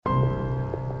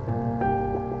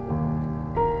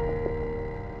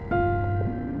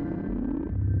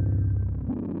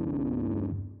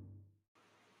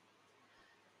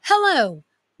Hello,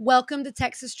 welcome to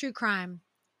Texas True Crime.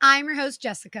 I'm your host,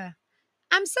 Jessica.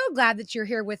 I'm so glad that you're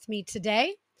here with me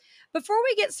today. Before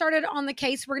we get started on the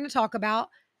case we're going to talk about,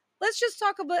 let's just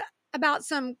talk about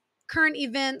some current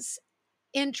events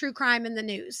in true crime in the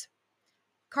news.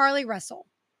 Carlee Russell.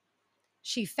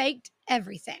 She faked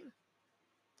everything.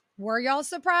 Were y'all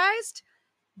surprised?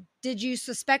 Did you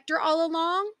suspect her all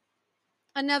along?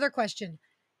 Another question.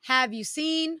 Have you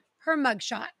seen her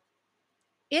mugshot?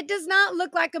 It does not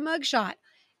look like a mugshot.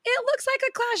 It looks like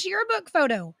a class yearbook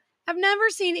photo. I've never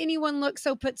seen anyone look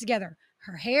so put together.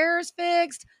 Her hair is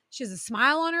fixed. She has a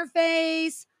smile on her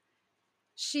face.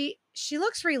 She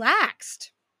looks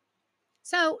relaxed.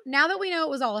 So now that we know it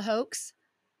was all a hoax,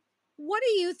 what do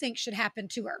you think should happen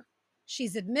to her?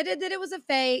 She's admitted that it was a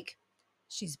fake.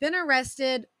 She's been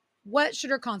arrested. What should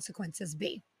her consequences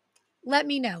be? Let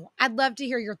me know. I'd love to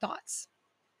hear your thoughts.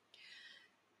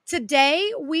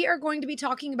 Today, we are going to be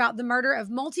talking about the murder of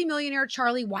multimillionaire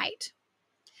Charlie White.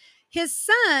 His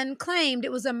son claimed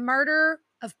it was a murder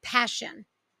of passion,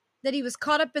 that he was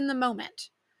caught up in the moment.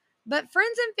 But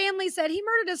friends and family said he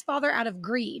murdered his father out of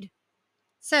greed.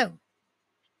 So,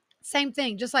 same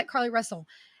thing, just like Carlee Russell.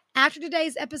 After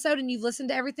today's episode and you've listened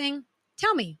to everything,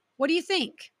 tell me, what do you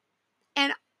think?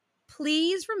 And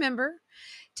please remember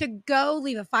to go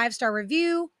leave a 5-star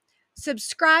review,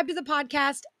 subscribe to the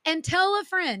podcast, and tell a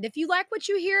friend. If you like what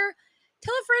you hear,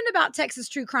 tell a friend about Texas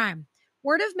True Crime.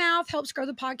 Word of mouth helps grow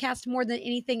the podcast more than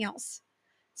anything else.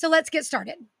 So let's get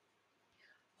started.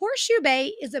 Horseshoe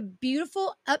Bay is a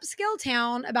beautiful upscale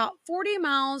town about 40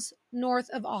 miles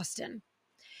north of Austin.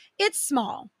 It's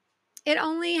small. It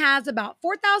only has about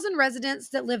 4,000 residents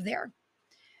that live there.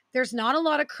 There's not a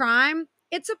lot of crime.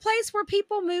 It's a place where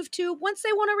people move to once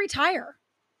they want to retire.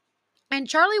 And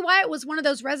Charlie White was one of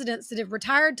those residents that had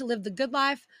retired to live the good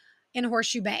life in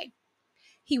Horseshoe Bay.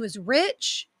 He was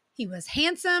rich, he was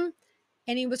handsome,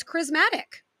 and he was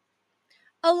charismatic.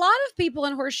 A lot of people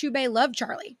in Horseshoe Bay loved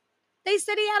Charlie. They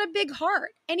said he had a big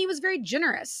heart, and he was very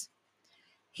generous.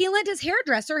 He lent his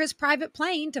hairdresser his private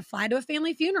plane to fly to a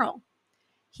family funeral.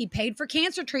 He paid for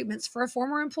cancer treatments for a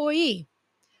former employee.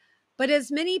 But as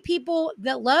many people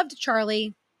that loved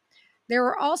Charlie, there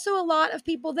were also a lot of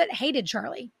people that hated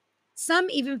Charlie.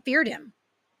 Some even feared him.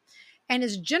 And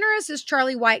as generous as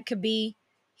Charlie White could be,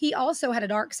 he also had a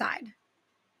dark side.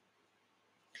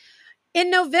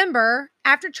 In November,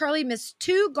 after Charlie missed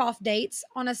 2 golf dates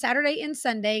on a Saturday and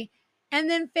Sunday, and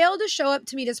then failed to show up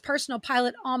to meet his personal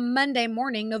pilot on Monday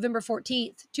morning, November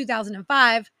 14th,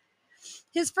 2005,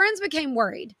 his friends became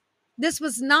worried. This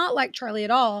was not like Charlie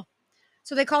at all,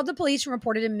 so they called the police and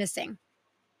reported him missing.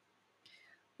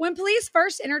 When police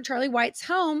first entered Charlie White's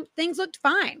home, things looked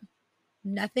fine.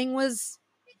 Nothing was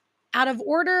out of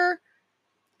order.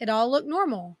 It all looked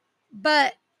normal.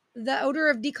 But the odor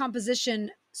of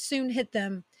decomposition soon hit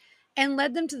them and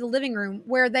led them to the living room,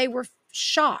 where they were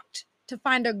shocked to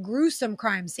find a gruesome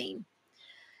crime scene.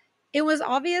 It was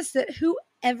obvious that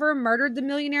whoever murdered the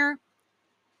millionaire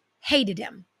hated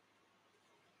him.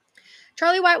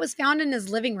 Charlie White was found in his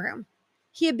living room.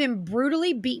 He had been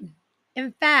brutally beaten.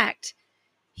 In fact,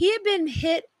 he had been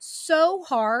hit so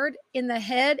hard in the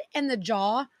head and the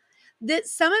jaw that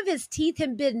some of his teeth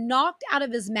had been knocked out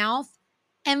of his mouth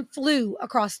and flew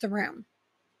across the room.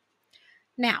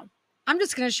 Now, I'm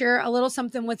just going to share a little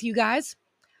something with you guys.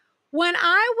 When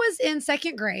I was in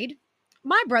 2nd grade,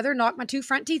 my brother knocked my 2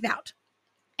 front teeth out.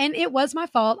 And it was my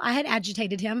fault. I had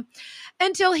agitated him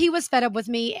until he was fed up with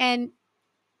me, and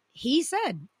he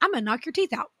said, "I'm going to knock your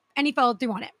teeth out." And he followed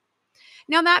through on it.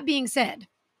 Now, that being said,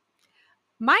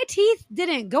 my teeth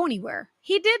didn't go anywhere.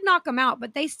 He did knock them out,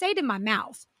 but they stayed in my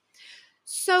mouth.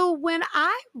 So when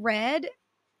I read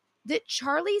that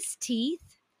Charlie's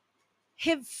teeth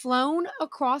had flown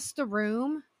across the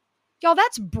room, y'all,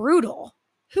 that's brutal.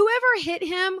 Whoever hit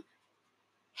him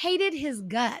hated his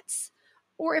guts.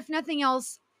 Or if nothing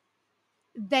else,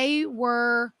 they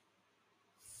were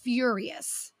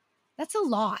furious. That's a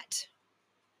lot.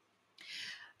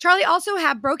 Charlie also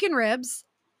had broken ribs,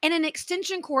 and an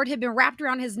extension cord had been wrapped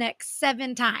around his neck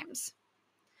 7 times.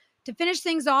 To finish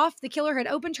things off, the killer had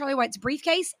opened Charlie White's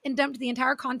briefcase and dumped the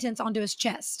entire contents onto his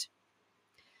chest.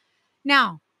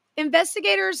 Now,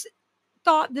 investigators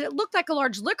thought that it looked like a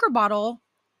large liquor bottle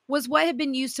was what had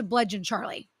been used to bludgeon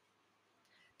Charlie.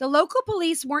 The local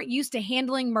police weren't used to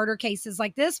handling murder cases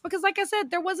like this because, like I said,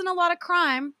 there wasn't a lot of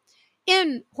crime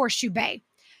in Horseshoe Bay.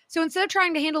 So instead of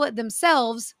trying to handle it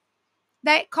themselves,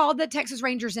 they called the Texas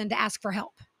Rangers in to ask for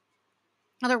help.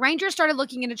 Now, the Rangers started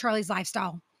looking into Charlie's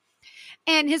lifestyle.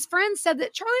 And his friends said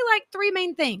that Charlie liked 3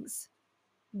 main things: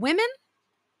 women,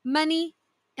 money,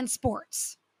 and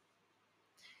sports.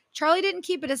 Charlie didn't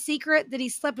keep it a secret that he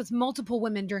slept with multiple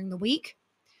women during the week.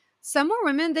 Some were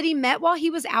women that he met while he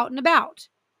was out and about.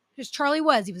 Because Charlie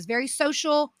he was very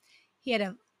social. He had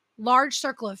a large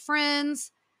circle of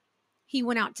friends. He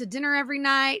went out to dinner every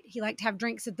night. He liked to have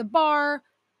drinks at the bar.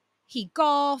 He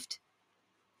golfed.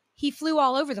 He flew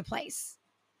all over the place.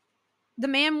 The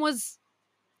man was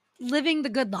living the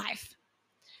good life.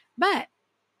 But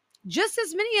just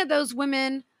as many of those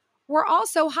women were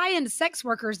also high-end sex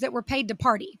workers that were paid to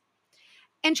party.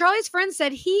 And Charlie's friend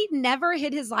said he never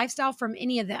hid his lifestyle from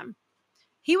any of them.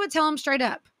 He would tell them straight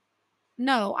up,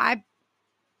 no, I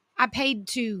paid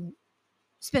to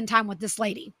spend time with this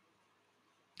lady.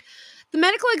 The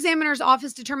medical examiner's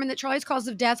office determined that Charlie's cause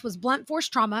of death was blunt force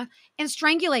trauma and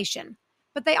strangulation,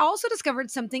 but they also discovered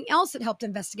something else that helped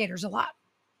investigators a lot.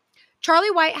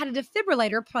 Charlie White had a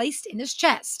defibrillator placed in his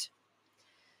chest.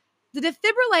 The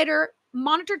defibrillator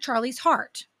monitored Charlie's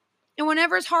heart, and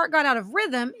whenever his heart got out of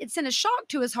rhythm, it sent a shock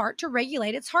to his heart to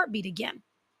regulate its heartbeat again.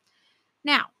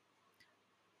 Now,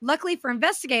 luckily for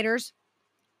investigators,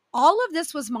 all of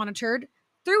this was monitored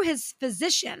through his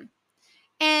physician,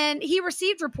 and he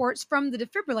received reports from the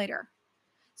defibrillator.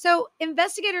 So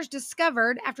investigators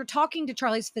discovered, after talking to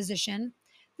Charlie's physician,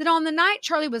 that on the night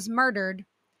Charlie was murdered,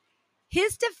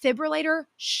 his defibrillator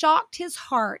shocked his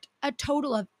heart a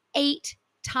total of 8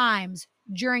 times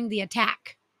during the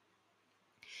attack.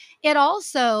 It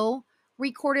also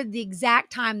recorded the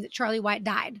exact time that Charlie White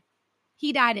died.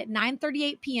 He died at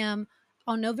 9:38 p.m.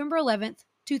 on November 11th,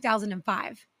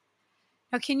 2005.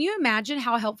 Now, can you imagine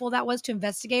how helpful that was to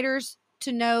investigators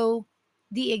to know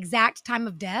the exact time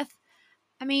of death?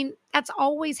 I mean, that's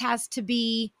always has to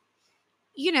be,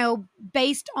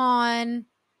 based on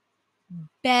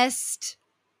best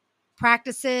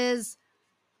practices,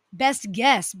 best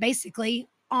guess, basically,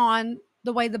 on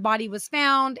the way the body was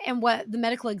found and what the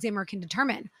medical examiner can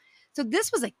determine. So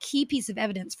this was a key piece of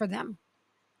evidence for them.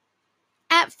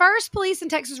 At first, police and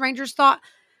Texas Rangers thought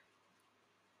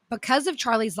because of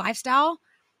Charlie's lifestyle,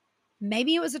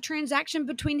 maybe it was a transaction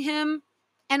between him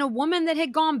and a woman that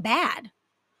had gone bad.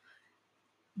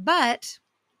 But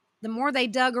the more they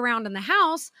dug around in the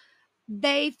house,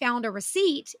 they found a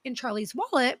receipt in Charlie's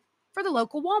wallet for the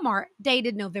local Walmart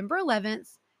dated November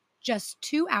 11th, just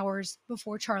 2 hours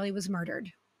before Charlie was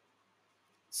murdered.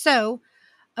 So,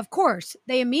 of course,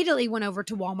 they immediately went over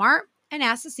to Walmart and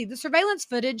asked to see the surveillance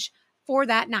footage for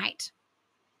that night.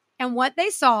 And what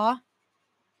they saw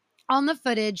on the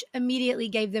footage immediately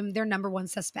gave them their number one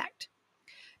suspect.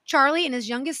 Charlie and his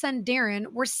youngest son,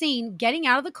 Darren, were seen getting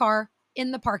out of the car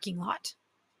in the parking lot.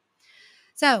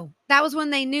 So that was when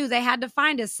they knew they had to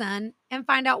find his son and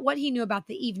find out what he knew about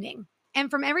the evening.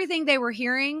 And from everything they were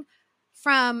hearing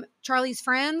from Charlie's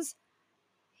friends,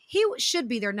 he should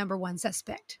be their number one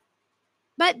suspect.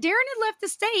 But Darren had left the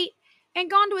state and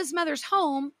gone to his mother's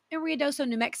home in Ruidoso,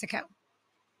 New Mexico.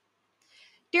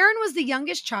 Darren was the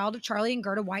youngest child of Charlie and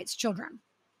Gerda White's children.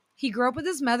 He grew up with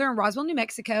his mother in Roswell, New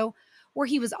Mexico, where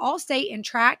he was all-state in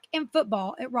track and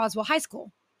football at Roswell High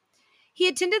School. He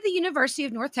attended the University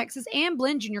of North Texas and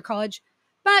Blinn Junior College,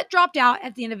 but dropped out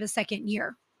at the end of his second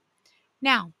year.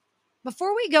 Now,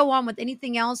 before we go on with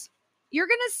anything else, you're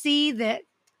going to see that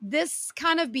this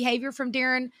kind of behavior from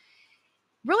Darren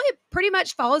really pretty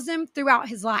much follows him throughout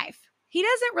his life. He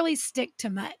doesn't really stick to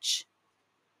much.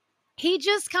 He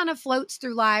just kind of floats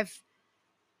through life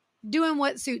doing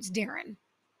what suits Darren.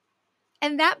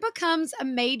 And that becomes a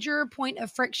major point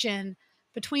of friction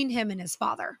between him and his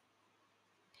father.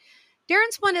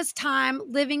 Darren spent his time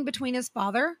living between his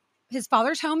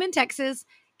father's home in Texas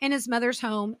and his mother's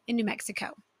home in New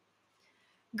Mexico.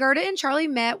 Gerda and Charlie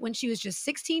met when she was just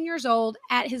 16 years old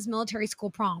at his military school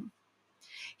prom.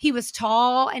 He was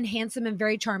tall and handsome and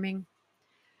very charming.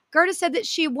 Gerda said that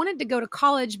she wanted to go to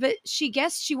college, but she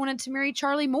guessed she wanted to marry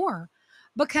Charlie more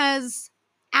because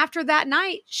after that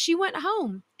night, she went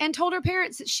home and told her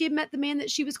parents that she had met the man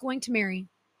that she was going to marry.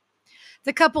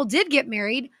 The couple did get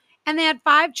married, and they had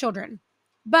 5 children.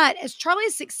 But as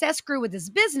Charlie's success grew with his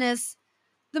business,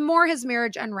 the more his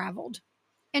marriage unraveled.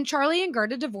 And Charlie and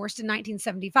Gerda divorced in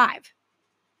 1975.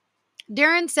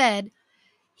 Darren said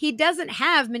he doesn't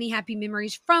have many happy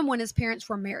memories from when his parents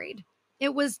were married.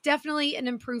 It was definitely an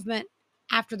improvement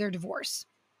after their divorce.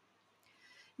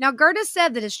 Now, Gerda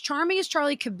said that as charming as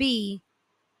Charlie could be,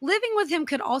 living with him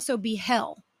could also be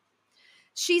hell.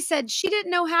 She said she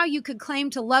didn't know how you could claim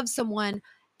to love someone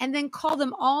and then call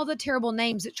them all the terrible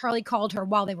names that Charlie called her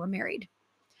while they were married.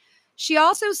 She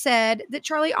also said that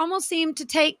Charlie almost seemed to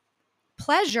take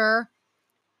pleasure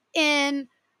in,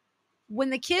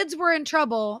 when the kids were in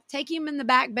trouble, taking them in the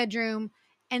back bedroom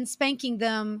and spanking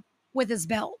them with his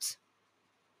belt.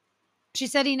 She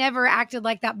said he never acted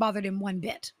like that bothered him one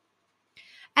bit.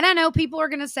 And I know people are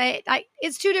going to say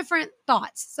it's two different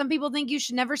thoughts. Some people think you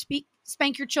should never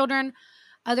spank your children.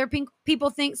 Other people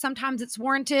think sometimes it's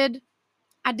warranted.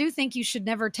 I do think you should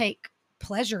never take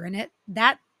pleasure in it.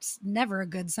 That's never a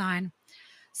good sign.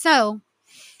 So,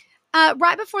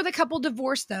 right before the couple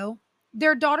divorced, though,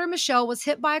 their daughter Michelle was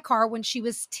hit by a car when she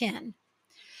was 10.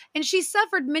 And she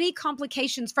suffered many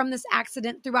complications from this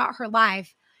accident throughout her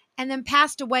life and then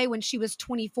passed away when she was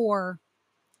 24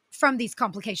 from these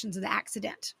complications of the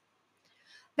accident.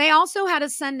 They also had a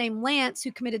son named Lance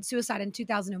who committed suicide in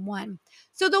 2001.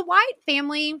 So the White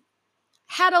family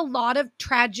had a lot of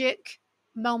tragic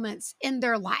moments in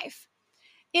their life.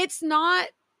 It's not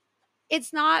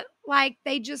like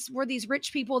they just were these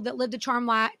rich people that lived a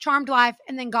charmed life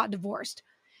and then got divorced.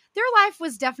 Their life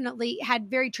was definitely had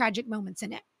very tragic moments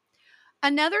in it.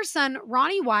 Another son,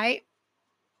 Ronnie White,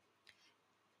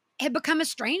 had become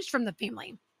estranged from the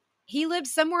family. He lived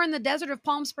somewhere in the desert of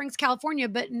Palm Springs, California,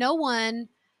 but no one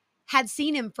had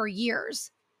seen him for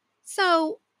years.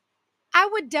 So I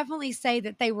would definitely say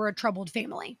that they were a troubled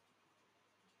family.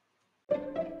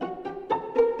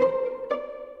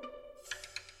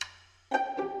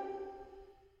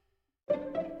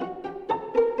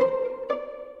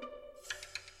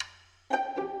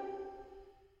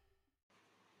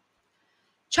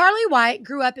 Charlie White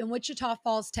grew up in Wichita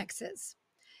Falls, Texas.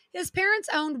 His parents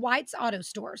owned White's Auto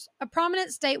Stores, a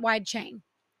prominent statewide chain.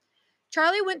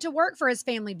 Charlie went to work for his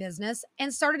family business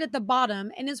and started at the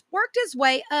bottom and has worked his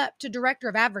way up to director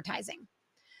of advertising.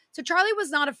 So Charlie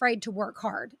was not afraid to work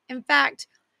hard. In fact,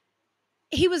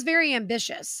 he was very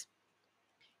ambitious.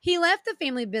 He left the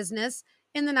family business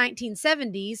in the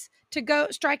 1970s to go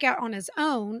strike out on his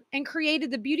own and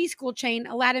created the beauty school chain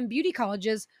Aladdin Beauty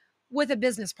Colleges with a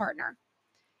business partner.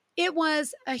 It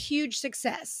was a huge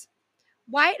success.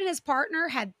 White and his partner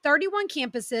had 31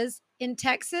 campuses in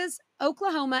Texas,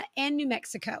 Oklahoma, and New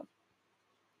Mexico.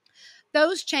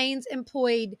 Those chains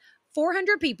employed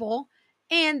 400 people,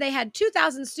 and they had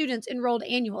 2,000 students enrolled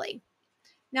annually.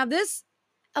 Now, this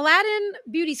Aladdin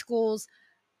Beauty Schools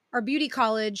or Beauty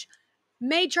College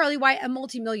made Charlie White a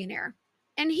multimillionaire,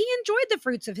 and he enjoyed the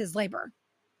fruits of his labor.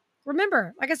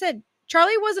 Remember, like I said,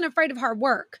 Charlie wasn't afraid of hard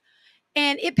work,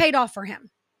 and it paid off for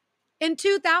him. In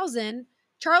 2000,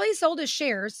 Charlie sold his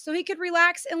shares so he could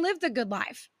relax and live the good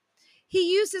life.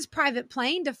 He used his private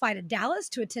plane to fly to Dallas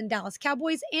to attend Dallas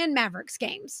Cowboys and Mavericks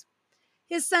games.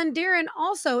 His son Darren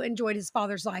also enjoyed his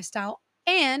father's lifestyle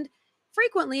and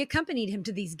frequently accompanied him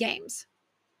to these games.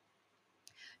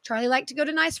 Charlie liked to go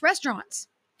to nice restaurants,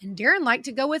 and Darren liked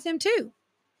to go with him too.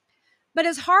 But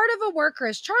as hard of a worker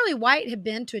as Charlie White had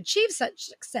been to achieve such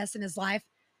success in his life,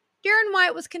 Darren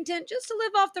White was content just to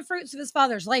live off the fruits of his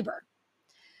father's labor.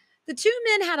 The two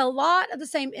men had a lot of the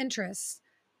same interests,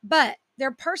 but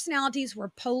their personalities were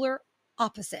polar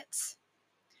opposites.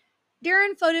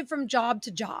 Darren floated from job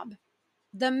to job.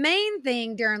 The main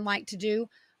thing Darren liked to do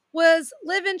was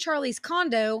live in Charlie's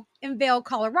condo in Vail,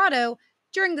 Colorado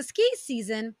during the ski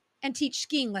season and teach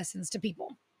skiing lessons to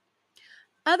people.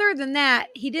 Other than that,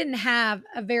 he didn't have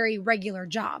a very regular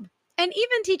job. And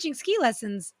even teaching ski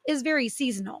lessons is very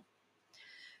seasonal.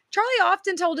 Charlie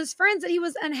often told his friends that he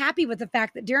was unhappy with the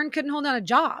fact that Darren couldn't hold down a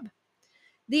job.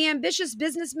 The ambitious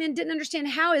businessman didn't understand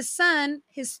how his son,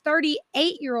 his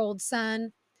 38-year-old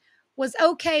son, was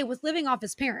okay with living off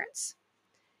his parents.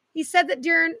 He said that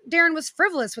Darren was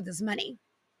frivolous with his money.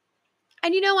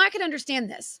 And I could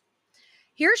understand this.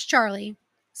 Here's Charlie,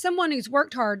 someone who's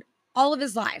worked hard all of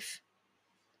his life.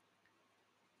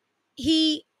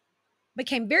 He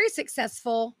became very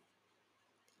successful.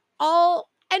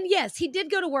 And yes, he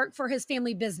did go to work for his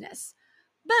family business,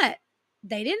 but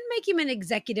they didn't make him an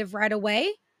executive right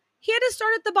away. He had to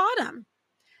start at the bottom.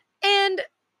 And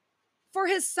for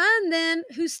his son then,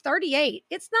 who's 38,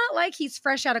 it's not like he's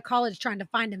fresh out of college trying to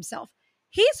find himself.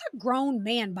 He's a grown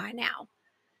man by now.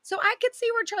 So I could see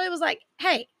where Charlie was like,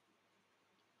 hey,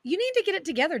 you need to get it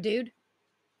together, dude.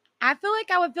 I feel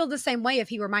like I would feel the same way if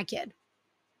he were my kid.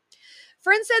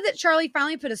 Friends said that Charlie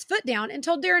finally put his foot down and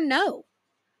told Darren no,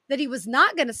 that he was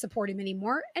not going to support him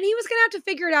anymore, and he was going to have to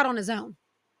figure it out on his own.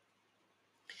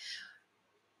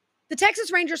 The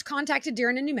Texas Rangers contacted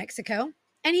Darren in New Mexico,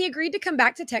 and he agreed to come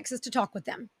back to Texas to talk with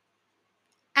them.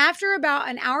 After about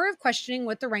an hour of questioning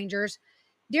with the Rangers,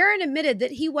 Darren admitted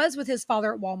that he was with his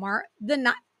father at Walmart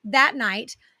that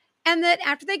night, and that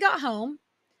after they got home,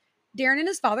 Darren and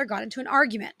his father got into an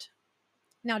argument.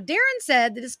 Now, Darren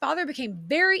said that his father became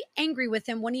very angry with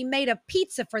him when he made a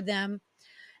pizza for them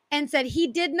and said he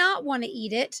did not want to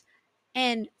eat it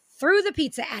and threw the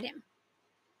pizza at him.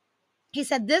 He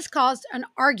said this caused an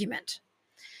argument.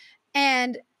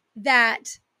 And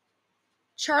that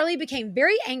Charlie became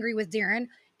very angry with Darren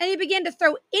and he began to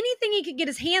throw anything he could get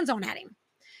his hands on at him.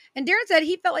 And Darren said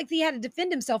he felt like he had to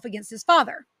defend himself against his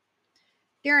father.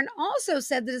 Darren also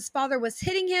said that his father was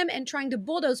hitting him and trying to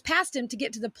bulldoze past him to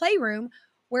get to the playroom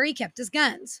where he kept his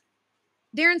guns.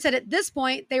 Darren said at this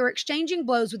point they were exchanging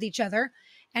blows with each other,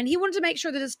 and he wanted to make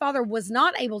sure that his father was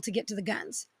not able to get to the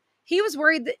guns. He was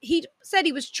worried that he said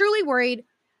he was truly worried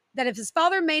that if his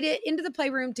father made it into the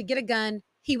playroom to get a gun,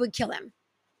 he would kill him.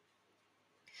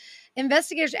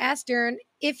 Investigators asked Darren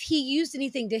if he used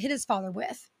anything to hit his father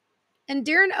with, and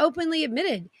Darren openly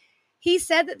admitted. He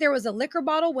said that there was a liquor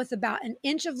bottle with about an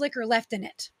inch of liquor left in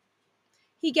it.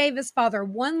 He gave his father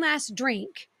one last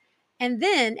drink, and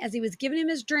then, as he was giving him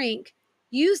his drink,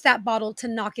 used that bottle to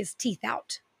knock his teeth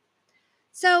out.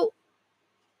 So,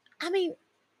 I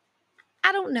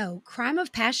don't know. Crime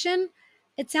of passion?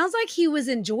 It sounds like he was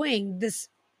enjoying this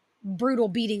brutal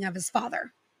beating of his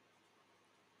father.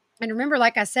 And remember,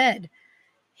 like I said,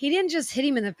 he didn't just hit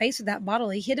him in the face with that bottle.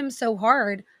 He hit him so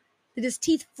hard that his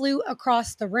teeth flew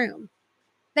across the room.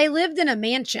 They lived in a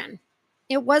mansion.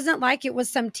 It wasn't like it was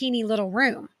some teeny little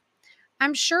room.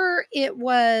 I'm sure it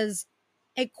was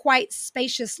a quite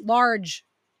spacious, large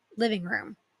living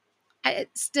room. Oh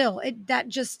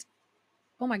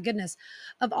my goodness,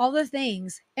 of all the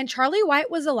things. And Charlie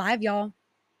White was alive, y'all,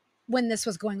 when this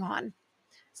was going on.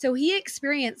 So he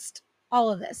experienced all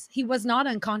of this. He was not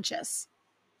unconscious.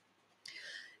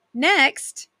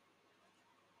 Next,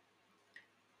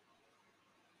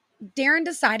 Darren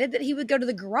decided that he would go to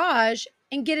the garage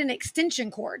and get an extension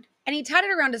cord, and he tied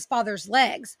it around his father's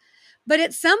legs. But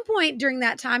at some point during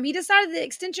that time, he decided the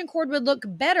extension cord would look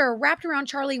better wrapped around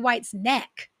Charlie White's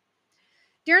neck.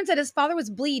 Darren said his father was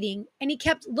bleeding, and he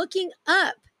kept looking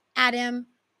up at him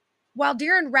while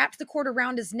Darren wrapped the cord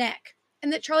around his neck,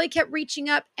 and that Charlie kept reaching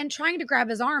up and trying to grab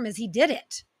his arm as he did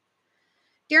it.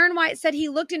 Darren White said he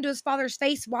looked into his father's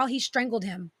face while he strangled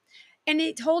him, and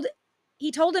he told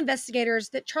investigators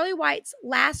that Charlie White's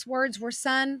last words were,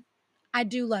 "Son, I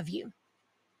do love you."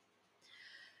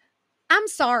 I'm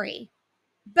sorry,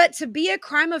 but to be a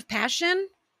crime of passion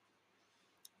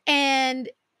and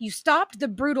you stopped the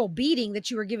brutal beating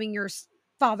that you were giving your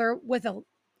father with a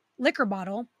liquor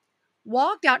bottle,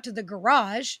 walked out to the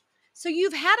garage. So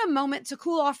you've had a moment to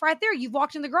cool off right there. You've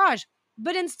walked in the garage,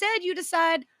 but instead you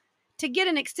decide to get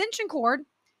an extension cord.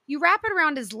 You wrap it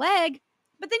around his leg,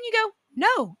 but then you go,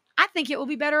 "No, I think it will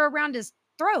be better around his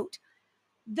throat."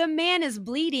 The man is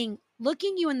bleeding,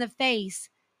 looking you in the face,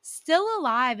 still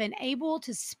alive and able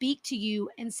to speak to you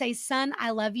and say, "Son,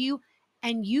 I love you."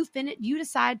 And you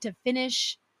decide to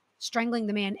finish strangling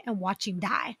the man and watch him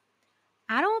die.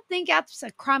 I don't think that's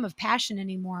a crime of passion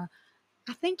anymore.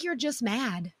 I think you're just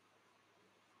mad.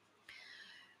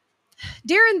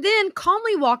 Darren then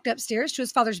calmly walked upstairs to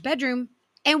his father's bedroom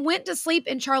and went to sleep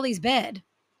in Charlie's bed.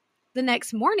 The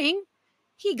next morning,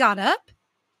 he got up,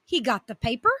 he got the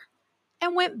paper,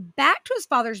 and went back to his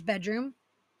father's bedroom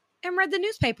and read the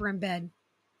newspaper in bed.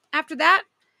 After that,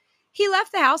 he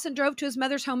left the house and drove to his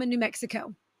mother's home in New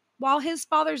Mexico, while his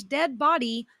father's dead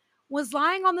body was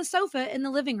lying on the sofa in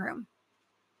the living room.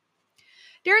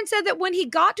 Darren said that when he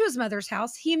got to his mother's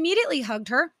house, he immediately hugged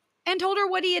her and told her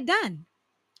what he had done.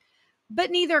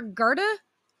 But neither Gerda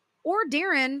or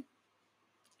Darren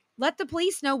let the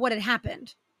police know what had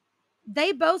happened.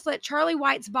 They both let Charlie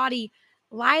White's body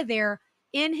lie there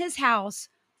in his house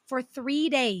for 3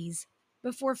 days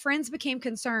before friends became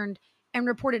concerned and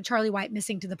reported Charlie White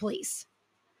missing to the police.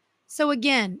 So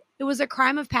again, it was a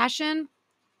crime of passion,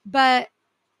 but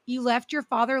you left your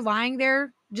father lying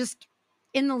there just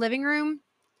in the living room,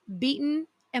 beaten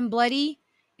and bloody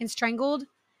and strangled.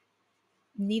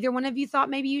 Neither one of you thought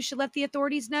maybe you should let the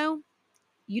authorities know.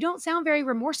 You don't sound very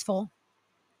remorseful.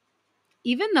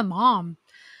 Even the mom.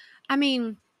 I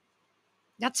mean,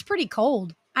 that's pretty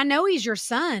cold. I know he's your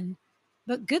son,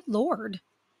 but good Lord.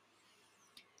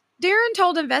 Darren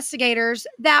told investigators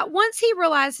that once he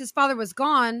realized his father was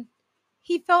gone,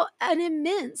 he felt an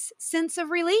immense sense of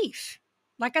relief.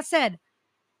 Like I said,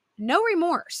 no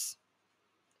remorse.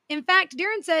 In fact,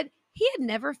 Darren said he had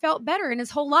never felt better in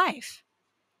his whole life.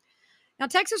 Now,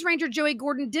 Texas Ranger Joey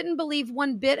Gordon didn't believe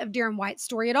one bit of Darren White's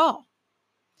story at all.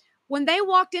 When they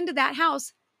walked into that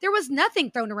house, there was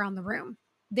nothing thrown around the room.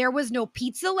 There was no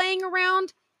pizza laying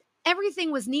around.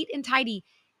 Everything was neat and tidy,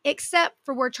 except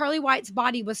for where Charlie White's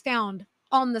body was found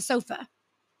on the sofa.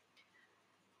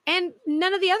 And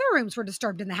none of the other rooms were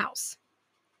disturbed in the house.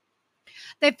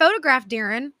 They photographed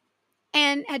Darren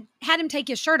and had him take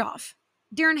his shirt off.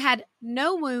 Darren had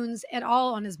no wounds at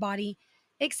all on his body,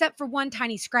 except for one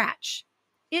tiny scratch.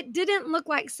 It didn't look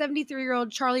like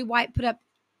 73-year-old Charlie White put up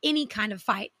any kind of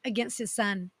fight against his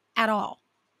son at all.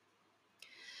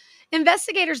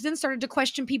 Investigators then started to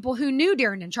question people who knew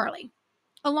Darren and Charlie.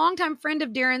 A longtime friend of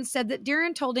Darren said that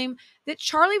Darren told him that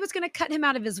Charlie was going to cut him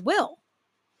out of his will.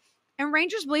 And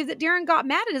rangers believe that Darren got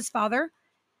mad at his father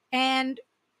and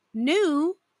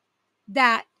knew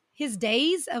that his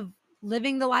days of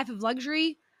living the life of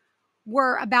luxury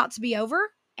were about to be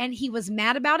over, and he was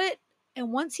mad about it.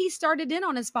 And once he started in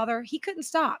on his father, he couldn't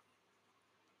stop.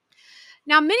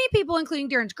 Now, many people, including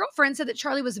Darren's girlfriend, said that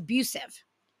Charlie was abusive.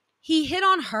 He hit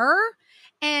on her,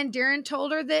 and Darren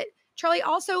told her that Charlie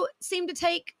also seemed to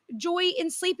take joy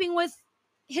in sleeping with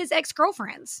his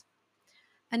ex-girlfriends.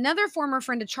 Another former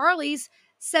friend of Charlie's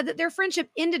said that their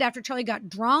friendship ended after Charlie got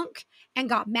drunk and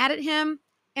got mad at him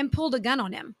and pulled a gun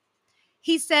on him.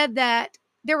 He said that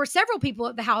there were several people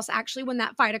at the house actually when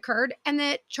that fight occurred, and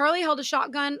that Charlie held a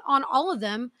shotgun on all of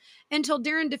them until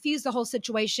Darren diffused the whole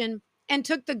situation and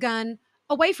took the gun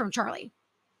away from Charlie.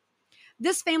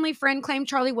 This family friend claimed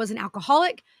Charlie was an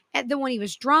alcoholic, and that when he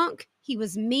was drunk, he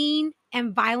was mean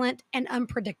and violent and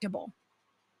unpredictable.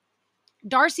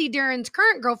 Darcy, Darren's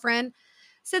current girlfriend,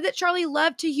 said that Charlie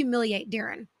loved to humiliate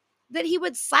Darren, that he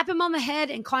would slap him on the head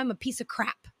and call him a piece of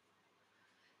crap.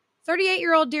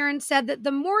 38-year-old Darren said that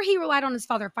the more he relied on his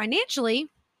father financially,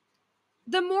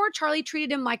 the more Charlie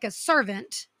treated him like a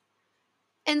servant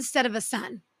instead of a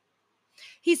son.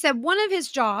 He said one of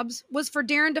his jobs was for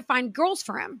Darren to find girls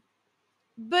for him.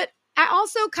 But I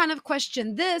also kind of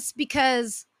questioned this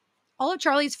because all of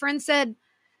Charlie's friends said,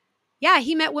 yeah,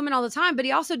 he met women all the time, but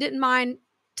he also didn't mind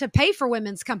to pay for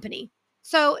women's company.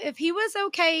 So if he was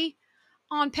okay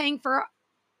on paying for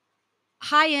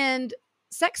high-end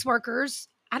sex workers,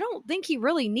 I don't think he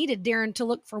really needed Darren to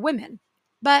look for women.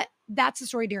 But that's the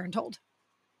story Darren told.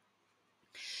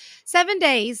 7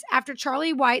 days after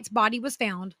Charlie White's body was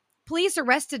found, police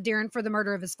arrested Darren for the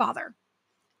murder of his father.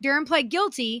 Darren pled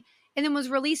guilty and then was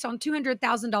released on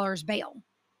 $200,000 bail.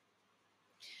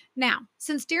 Now,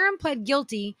 since Darren pled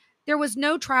guilty, there was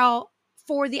no trial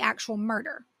for the actual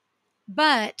murder.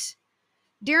 But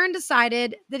Darren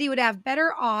decided that he would have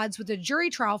better odds with a jury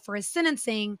trial for his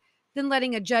sentencing than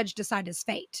letting a judge decide his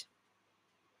fate.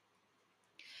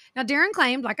 Now, Darren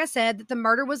claimed, like I said, that the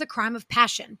murder was a crime of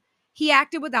passion. He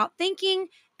acted without thinking,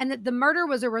 and that the murder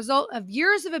was a result of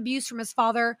years of abuse from his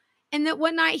father, and that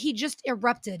one night he just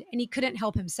erupted and he couldn't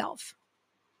help himself.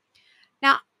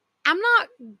 Now, I'm not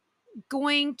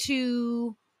going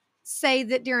to say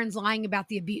that Darren's lying about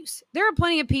the abuse. There are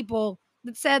plenty of people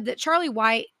that said that Charlie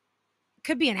White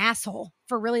could be an asshole,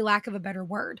 for really lack of a better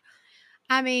word.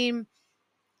 I mean,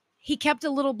 he kept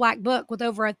a little black book with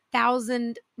over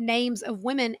 1,000 names of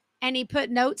women, and he put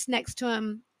notes next to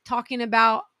him talking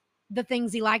about the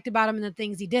things he liked about him and the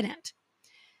things he didn't.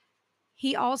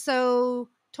 He also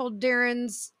told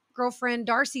Darren's girlfriend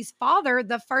Darcy's father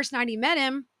the first night he met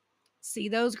him, see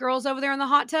those girls over there in the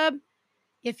hot tub?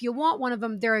 If you want one of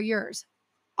them, they're yours.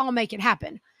 I'll make it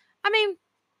happen. I mean,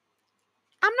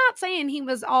 I'm not saying he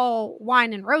was all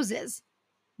wine and roses,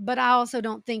 but I also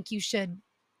don't think you should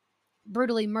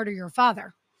brutally murder your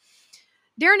father.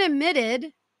 Darren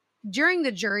admitted during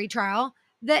the jury trial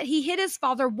that he hit his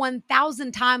father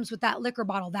 1,000 times with that liquor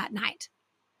bottle that night.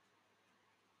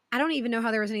 I don't even know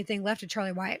how there was anything left of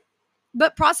Charlie White.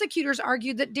 But prosecutors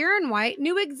argued that Darren White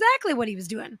knew exactly what he was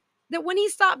doing. That when he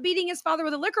stopped beating his father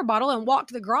with a liquor bottle and walked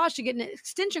to the garage to get an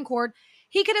extension cord,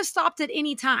 he could have stopped at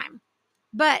any time.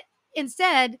 But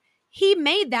instead, he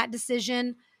made that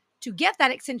decision to get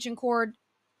that extension cord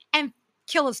and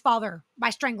kill his father by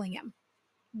strangling him.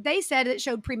 They said it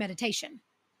showed premeditation.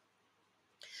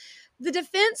 The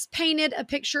defense painted a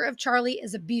picture of Charlie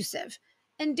as abusive,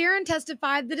 and Darren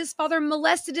testified that his father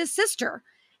molested his sister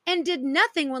and did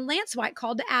nothing when Lance White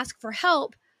called to ask for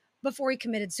help before he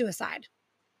committed suicide.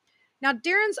 Now,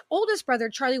 Darren's oldest brother,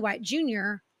 Charlie White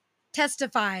Jr.,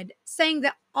 testified, saying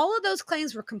that all of those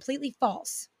claims were completely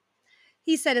false.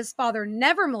 He said his father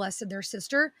never molested their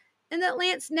sister and that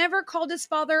Lance never called his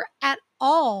father at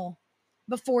all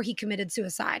before he committed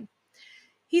suicide.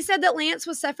 He said that Lance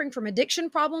was suffering from addiction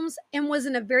problems and was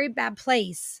in a very bad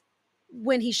place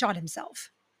when he shot himself.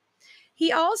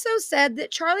 He also said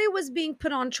that Charlie was being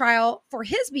put on trial for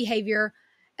his behavior,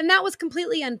 and that was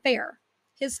completely unfair.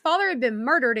 His father had been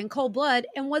murdered in cold blood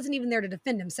and wasn't even there to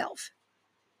defend himself.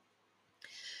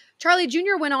 Charlie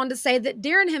Jr. went on to say that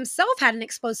Darren himself had an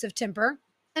explosive temper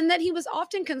and that he was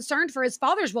often concerned for his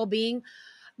father's well-being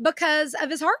because of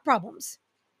his heart problems.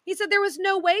 He said there was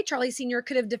no way Charlie Sr.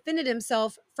 could have defended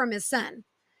himself from his son.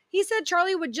 He said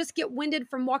Charlie would just get winded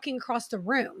from walking across the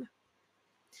room.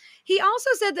 He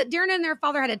also said that Darren and their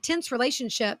father had a tense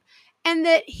relationship and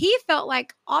that he felt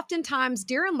like oftentimes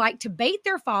Darren liked to bait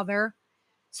their father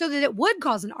so that it would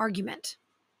cause an argument.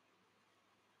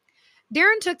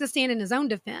 Darren took the stand in his own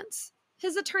defense.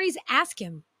 His attorneys asked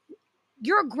him,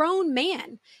 "You're a grown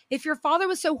man. If your father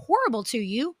was so horrible to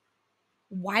you,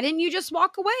 why didn't you just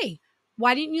walk away?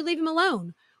 Why didn't you leave him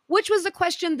alone?" Which was a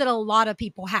question that a lot of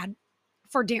people had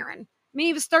for Darren. I mean,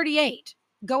 he was 38.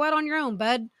 Go out on your own,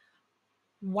 bud.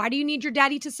 Why do you need your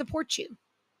daddy to support you?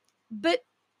 But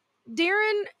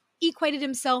Darren equated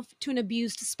himself to an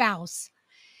abused spouse.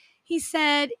 He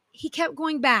said he kept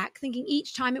going back, thinking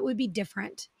each time it would be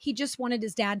different. He just wanted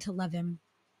his dad to love him.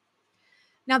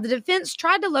 Now, the defense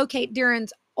tried to locate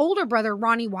Darren's older brother,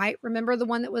 Ronnie White. Remember, the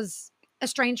one that was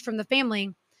estranged from the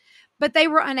family? But they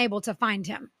were unable to find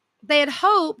him. They had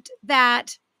hoped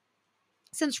that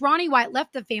since Ronnie White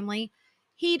left the family,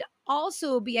 he'd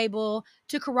also be able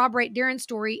to corroborate Darren's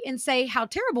story and say how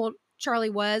terrible Charlie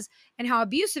was and how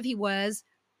abusive he was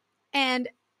and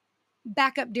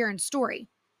back up Darren's story.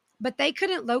 But they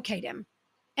couldn't locate him,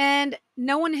 and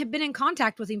no one had been in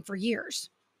contact with him for years.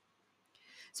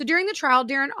 So during the trial,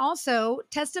 Darren also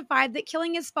testified that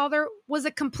killing his father was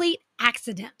a complete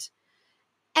accident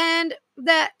and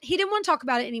that he didn't want to talk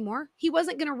about it anymore. He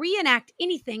wasn't going to reenact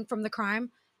anything from the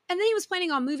crime, and then he was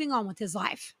planning on moving on with his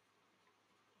life.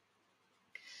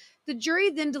 The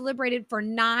jury then deliberated for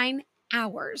 9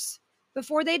 hours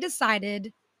before they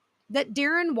decided that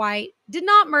Darren White did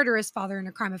not murder his father in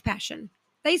a crime of passion.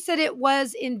 They said it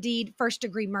was indeed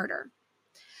first-degree murder.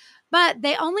 But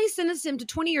they only sentenced him to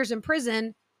 20 years in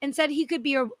prison and said he could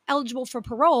be eligible for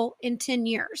parole in 10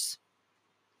 years.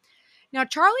 Now,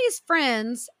 Charlie's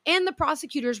friends and the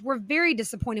prosecutors were very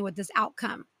disappointed with this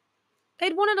outcome.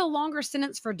 They'd wanted a longer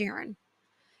sentence for Darren.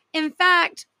 In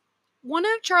fact, one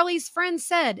of Charlie's friends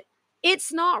said,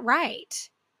 "It's not right.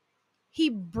 He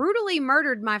brutally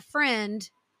murdered my friend,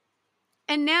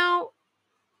 and now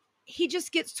he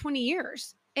just gets 20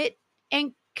 years.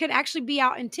 And could actually be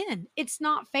out in 10. It's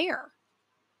not fair."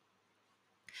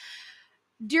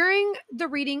 During the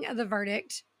reading of the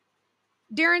verdict,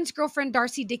 Darren's girlfriend,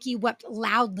 Darcy Dickey, wept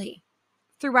loudly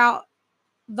throughout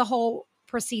the whole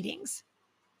proceedings.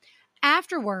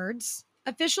 Afterwards,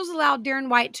 officials allowed Darren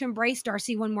White to embrace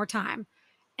Darcy one more time.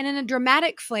 And in a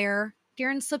dramatic flair,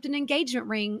 Darren slipped an engagement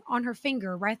ring on her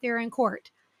finger right there in court.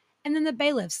 And then the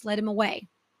bailiffs led him away.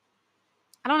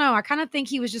 I don't know. I kind of think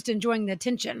he was just enjoying the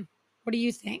attention. What do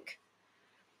you think?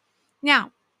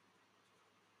 Now,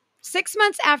 6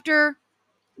 months after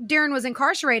Darren was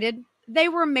incarcerated, they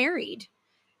were married.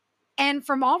 And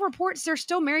from all reports, they're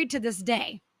still married to this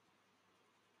day.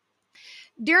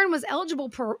 Darren was eligible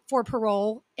for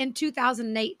parole in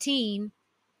 2018,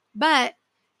 but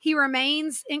he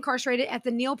remains incarcerated at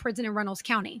the Neal Prison in Reynolds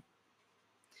County.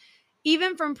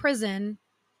 Even from prison,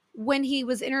 when he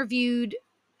was interviewed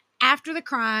after the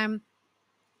crime,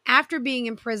 after being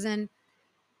in prison,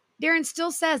 Darren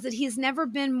still says that he's never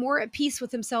been more at peace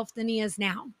with himself than he is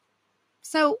now.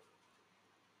 So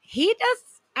he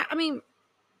does, I mean,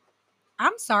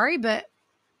 I'm sorry, but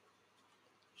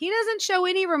he doesn't show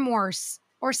any remorse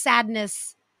or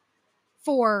sadness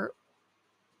for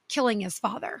killing his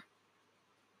father.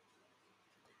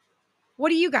 What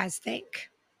do you guys think?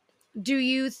 Do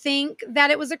you think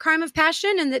that it was a crime of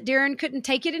passion and that Darren couldn't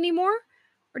take it anymore?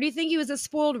 Or do you think he was a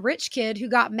spoiled rich kid who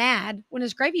got mad when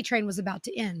his gravy train was about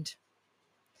to end?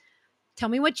 Tell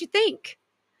me what you think.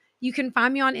 You can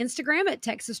find me on Instagram at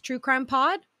Texas True Crime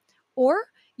Pod, or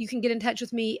you can get in touch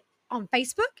with me on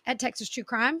Facebook at Texas True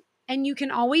Crime, and you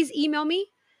can always email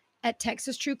me at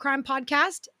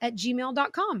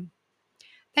texastruecrimepodcast@gmail.com.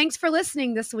 Thanks for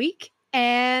listening this week,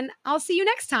 and I'll see you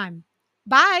next time.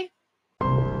 Bye.